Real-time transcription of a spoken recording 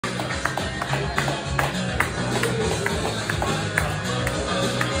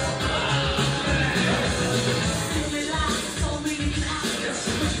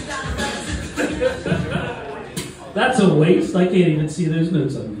That's a waste. I can't even see those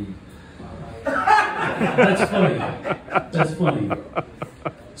notes on me. That's funny. That's funny.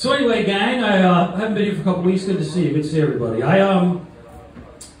 So anyway, gang, I haven't been here for a couple weeks. Good to see you. Good to see everybody. I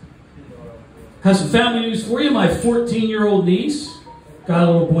have some family news for you. My 14-year-old niece got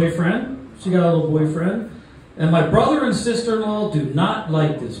a little boyfriend. She got a little boyfriend. And my brother and sister-in-law do not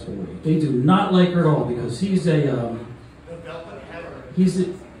like this boy. They do not like her at all because he's a, you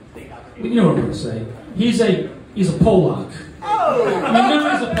know what I'm going to say. He's a Polak. Oh! You know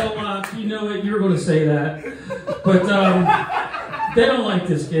he's a Polak. You know it. You were going to say that. But they don't like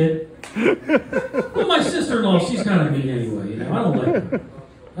this kid. Well, my sister-in-law, she's kind of mean anyway. You know, I don't like her.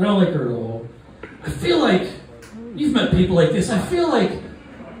 I don't like her at all. I feel like, you've met people like this, I feel like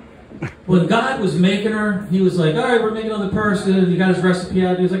when God was making her, he was like, all right, we're making another person. He got his recipe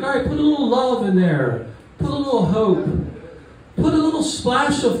out. He was like, all right, put a little love in there. Put a little hope. Put a little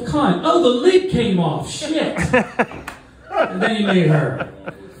splash of cunt. Oh, the lid came off. Shit. And then he made her.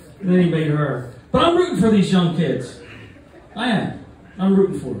 But I'm rooting for these young kids. I am. I'm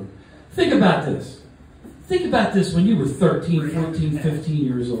rooting for them. Think about this. Think about this when you were 13, 14, 15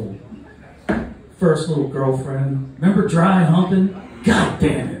 years old. First little girlfriend. Remember dry humping? God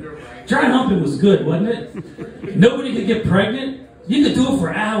damn it. Dry humping was good, wasn't it? Nobody could get pregnant. You could do it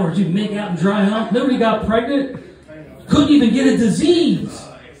for hours. You'd make out and dry hump. Nobody got pregnant. Couldn't even get a disease.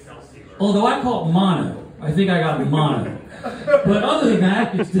 Although I call it mono. I think I got mono. But other than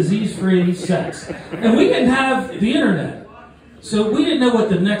that, it's disease-free sex. And we didn't have the internet. So we didn't know what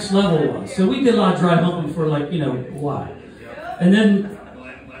the next level was. So we did a lot of dry humping for like, you know, a while. And then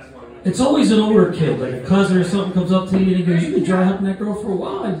it's always an older kid, like a cousin or something comes up to you and he goes, you been dry humping that girl for a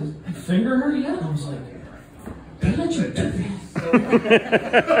while. You finger her yet? I was like, they let you do that?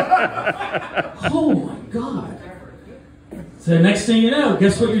 Oh my God. So next thing you know,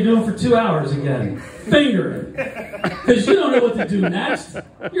 guess what you're doing for 2 hours again? Fingering. Because you don't know what to do next.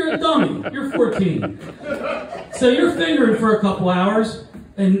 You're a dummy. You're 14. So you're fingering for a couple hours.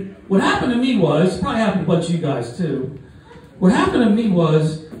 And what happened to me was, probably happened to a bunch of you guys too. What happened to me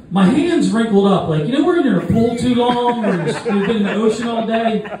was, my hands wrinkled up. Like, you know, we're in a pool too long, or you've been in the ocean all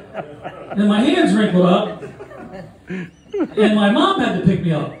day. And my hands wrinkled up. And my mom had to pick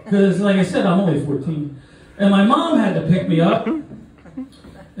me up. Because, like I said, I'm only 14. And my mom had to pick me up.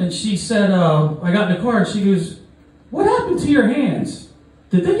 And she said, I got in the car and she goes, what happened to your hands?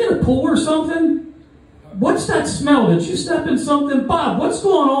 Did they get a pull or something? What's that smell? Did you step in something? Bob, what's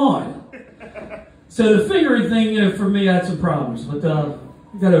going on? So the fingering thing, you know, for me, I had some problems. But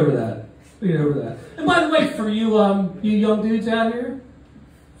we got over that. And by the way, for you, you young dudes out here,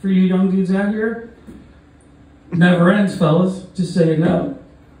 never ends, fellas. Just so you know,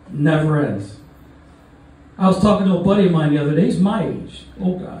 never ends. I was talking to a buddy of mine the other day. He's my age,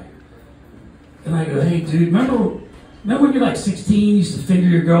 old guy. And I go, hey, dude, remember when you're like 16, you used to finger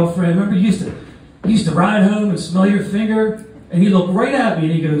your girlfriend? Remember you used to ride home and smell your finger? And he looked right at me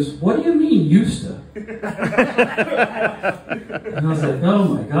and he goes, what do you mean, used to? And I was like, oh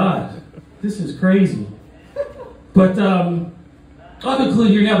my God, this is crazy. But I'll conclude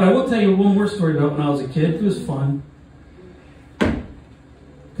here now, but I will tell you one more story about when I was a kid. It was fun.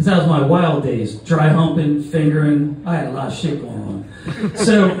 Because that was my wild days. Dry humping, fingering. I had a lot of shit going on.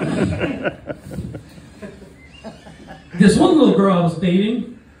 So, this one little girl I was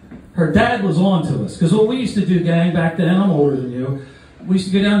dating, her dad was on to us. Because what we used to do, gang, back then, I'm older than you, we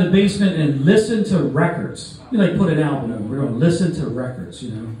used to go down to the basement and listen to records. You like put an album on. We're going to listen to records,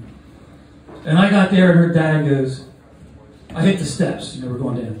 you know. And I got there and her dad goes, I hit the steps, you know, we're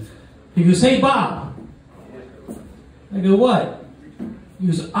going down. He goes, hey, Bob. I go, what? He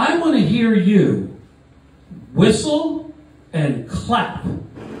goes, I want to hear you whistle and clap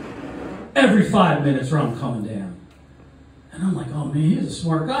every 5 minutes or I'm coming down. And I'm like, oh man, he's a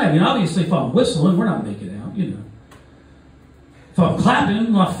smart guy. I mean, obviously if I'm whistling, we're not making out, you know. If I'm clapping,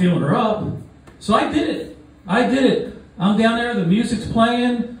 I'm not feeling her up. So I did it. I'm down there, the music's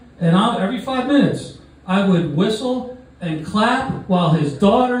playing, and every 5 minutes, I would whistle and clap while his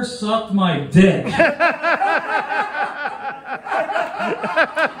daughter sucked my dick.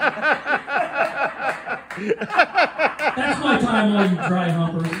 That's my time, all you dry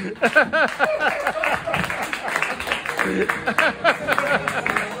humpers.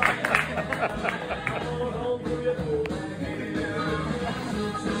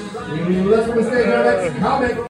 Let's go to stage our next comic.